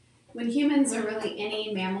When humans, or really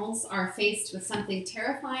any mammals, are faced with something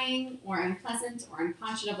terrifying or unpleasant or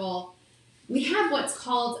unconscionable, we have what's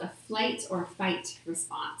called a flight or fight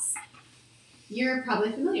response. You're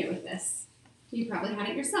probably familiar with this. You probably had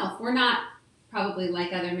it yourself. We're not probably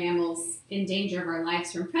like other mammals in danger of our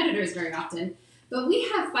lives from predators very often, but we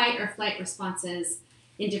have fight or flight responses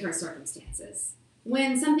in different circumstances.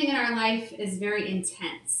 When something in our life is very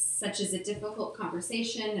intense, such as a difficult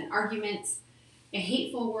conversation, an argument, a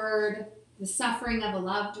hateful word, the suffering of a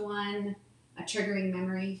loved one, a triggering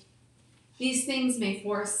memory, these things may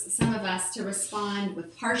force some of us to respond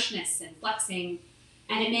with harshness and flexing,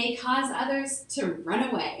 and it may cause others to run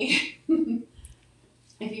away.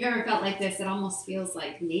 If you've ever felt like this, it almost feels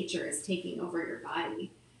like nature is taking over your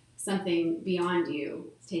body. Something beyond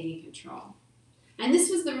you is taking control. And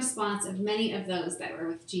this was the response of many of those that were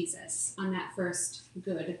with Jesus on that first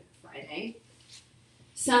Good Friday.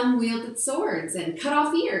 Some wielded swords and cut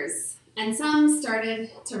off ears, and some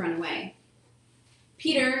started to run away.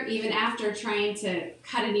 Peter, even after trying to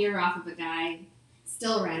cut an ear off of a guy,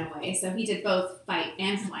 still ran away. So he did both fight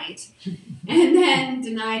and flight. And then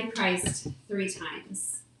denied Christ 3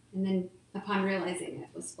 times. And then, upon realizing it,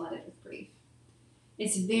 was flooded with grief.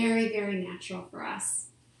 It's very, very natural for us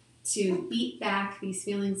to beat back these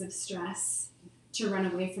feelings of stress, to run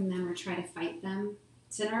away from them or try to fight them.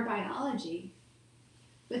 It's in our biology.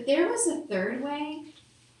 But there was a third way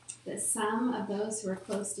that some of those who were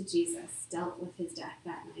close to Jesus dealt with his death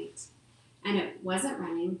that night. And it wasn't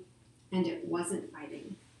running, and it wasn't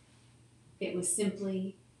fighting. It was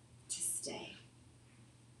simply to stay.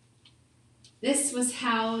 This was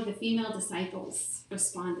how the female disciples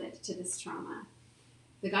responded to this trauma.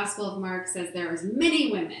 The Gospel of Mark says there was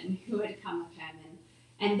many women who had come with him,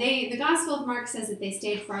 and the Gospel of Mark says that they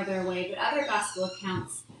stayed farther away, but other Gospel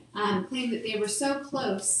accounts claim that they were so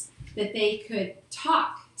close that they could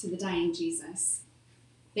talk to the dying Jesus.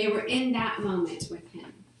 They were in that moment with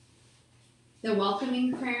him. The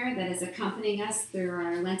welcoming prayer that is accompanying us through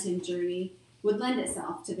our Lenten journey would lend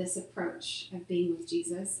itself to this approach of being with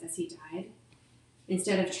Jesus as he died.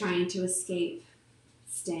 Instead of trying to escape,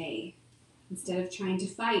 stay. Instead of trying to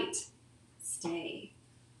fight, stay.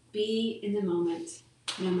 Be in the moment,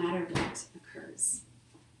 no matter what occurs.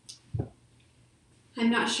 I'm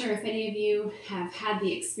not sure if any of you have had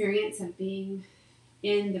the experience of being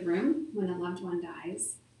in the room when a loved one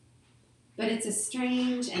dies, but it's a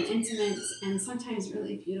strange and intimate and sometimes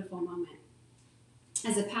really beautiful moment.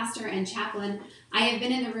 As a pastor and chaplain, I have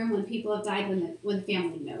been in the room when people have died when the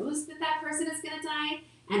family knows that that person is going to die,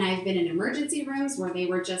 and I've been in emergency rooms where they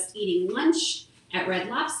were just eating lunch at Red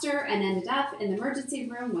Lobster and ended up in the emergency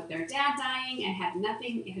room with their dad dying and had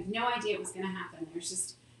no idea what was going to happen. There's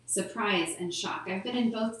just surprise and shock. I've been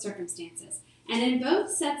in both circumstances. And in both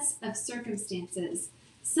sets of circumstances,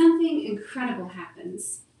 something incredible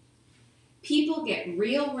happens. People get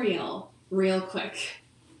real quick.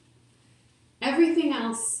 Everything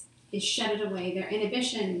else is shedded away. Their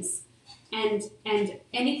inhibitions and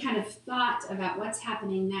any kind of thought about what's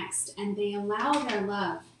happening next, and they allow their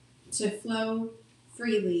love to flow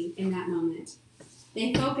freely in that moment.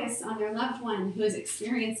 They focus on their loved one who is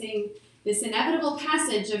experiencing this inevitable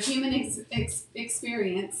passage of human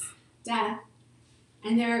experience, death,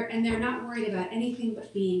 and they're not worried about anything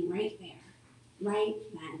but being right there, right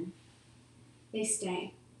then. They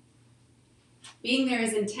stay. Being there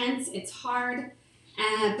is intense, it's hard,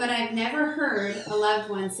 but I've never heard a loved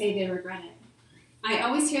one say they regret it. I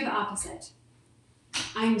always hear the opposite.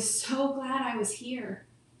 I'm so glad I was here.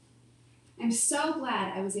 I'm so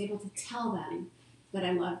glad I was able to tell them that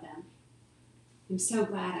I love them. I'm so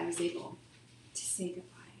glad I was able to say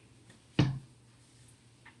goodbye.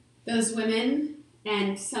 Those women,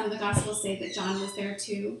 and some of the Gospels say that John was there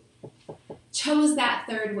too, chose that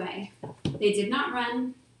third way. They did not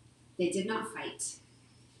run, they did not fight,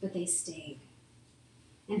 but they stayed.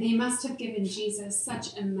 And they must have given Jesus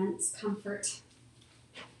such immense comfort.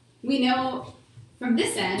 We know from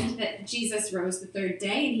this end that Jesus rose the third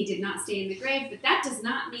day and he did not stay in the grave, but that does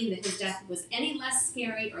not mean that his death was any less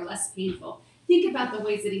scary or less painful. Think about the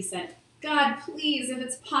ways that he said, God, please, if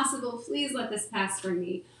it's possible, please let this pass from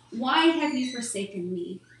me. Why have you forsaken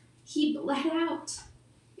me? He bled out.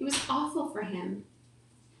 It was awful for him.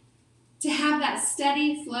 To have that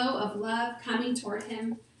steady flow of love coming toward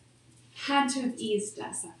him had to have eased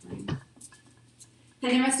that suffering.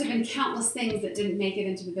 And there must have been countless things that didn't make it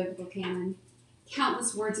into the biblical canon.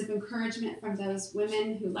 Countless words of encouragement from those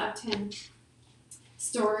women who loved him.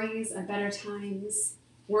 Stories of better times.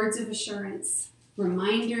 Words of assurance.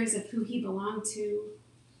 Reminders of who he belonged to.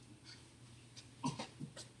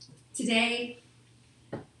 Today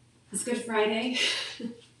is Good Friday.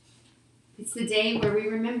 It's the day where we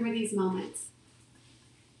remember these moments.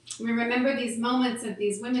 We remember these moments of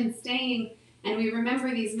these women staying, and we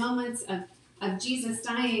remember these moments of Jesus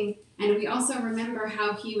dying, and we also remember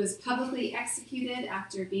how he was publicly executed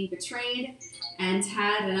after being betrayed and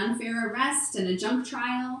had an unfair arrest and a junk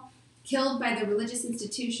trial, killed by the religious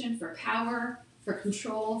institution for power, for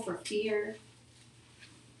control, for fear.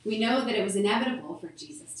 We know that it was inevitable for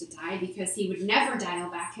Jesus to die because he would never dial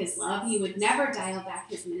back his love. He would never dial back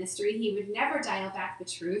his ministry. He would never dial back the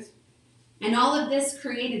truth. And all of this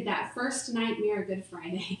created that first nightmare, Good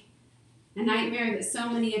Friday, a nightmare that so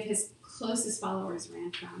many of his closest followers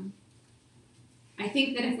ran from. I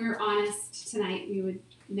think that if we were honest tonight, we would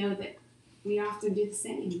know that we often do the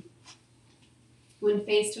same. When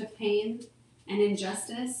faced with pain and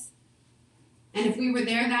injustice, and if we were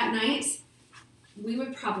there that night, we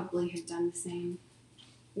would probably have done the same.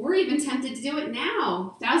 We're even tempted to do it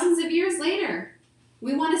now, thousands of years later.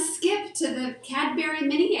 We want to skip to the Cadbury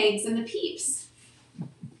mini eggs and the Peeps.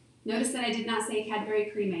 Notice that I did not say Cadbury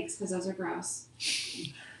cream eggs because those are gross.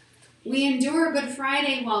 We endure Good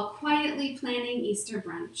Friday while quietly planning Easter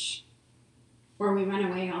brunch. Or we run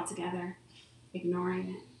away altogether, ignoring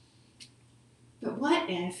it. But what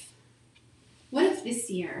if this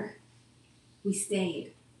year we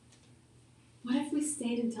stayed? What if we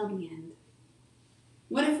stayed until the end?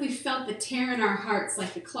 What if we felt the tear in our hearts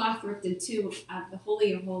like the cloth ripped in two of the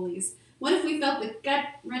Holy of Holies? What if we felt the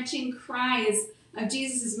gut-wrenching cries of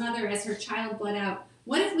Jesus' mother as her child bled out?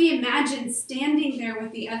 What if we imagined standing there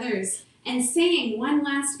with the others and saying one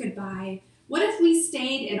last goodbye? What if we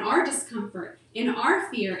stayed in our discomfort, in our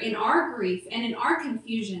fear, in our grief, and in our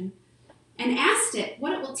confusion, and asked it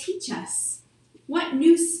what it will teach us? What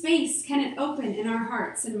new space can it open in our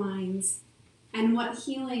hearts and minds? And what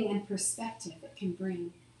healing and perspective it can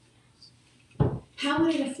bring? How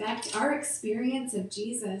would it affect our experience of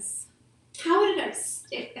Jesus? How would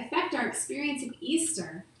it affect our experience of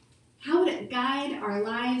Easter? How would it guide our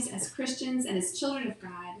lives as Christians and as children of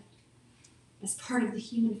God, as part of the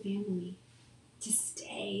human family, to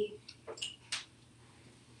stay?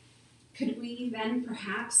 Could we then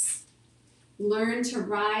perhaps learn to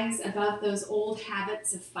rise above those old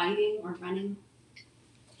habits of fighting or running?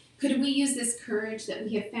 Could we use this courage that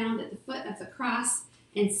we have found at the foot of the cross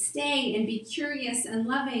and stay and be curious and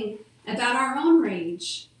loving about our own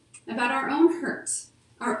rage, about our own hurt,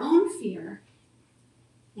 our own fear,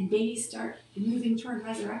 and maybe start moving toward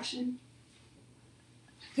resurrection?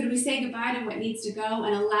 Could we say goodbye to what needs to go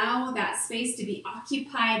and allow that space to be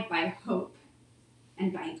occupied by hope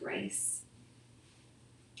and by grace?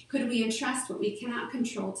 Could we entrust what we cannot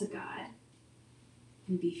control to God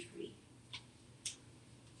and be free?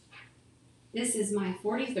 This is my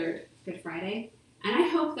 43rd Good Friday, and I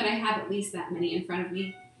hope that I have at least that many in front of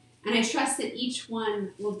me, and I trust that each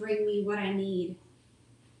one will bring me what I need.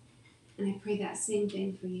 And I pray that same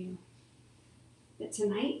thing for you, that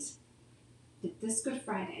tonight, that this Good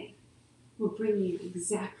Friday will bring you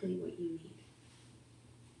exactly what you need.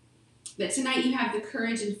 That tonight you have the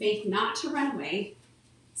courage and faith not to run away,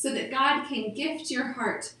 so that God can gift your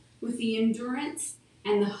heart with the endurance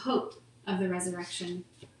and the hope of the resurrection.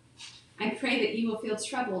 I pray that you will feel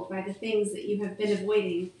troubled by the things that you have been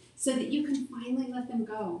avoiding so that you can finally let them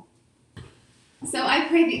go. So I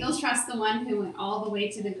pray that you'll trust the one who went all the way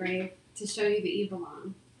to the grave to show you that you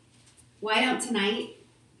belong. Why don't tonight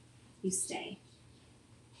you stay?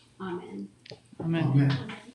 Amen. Amen.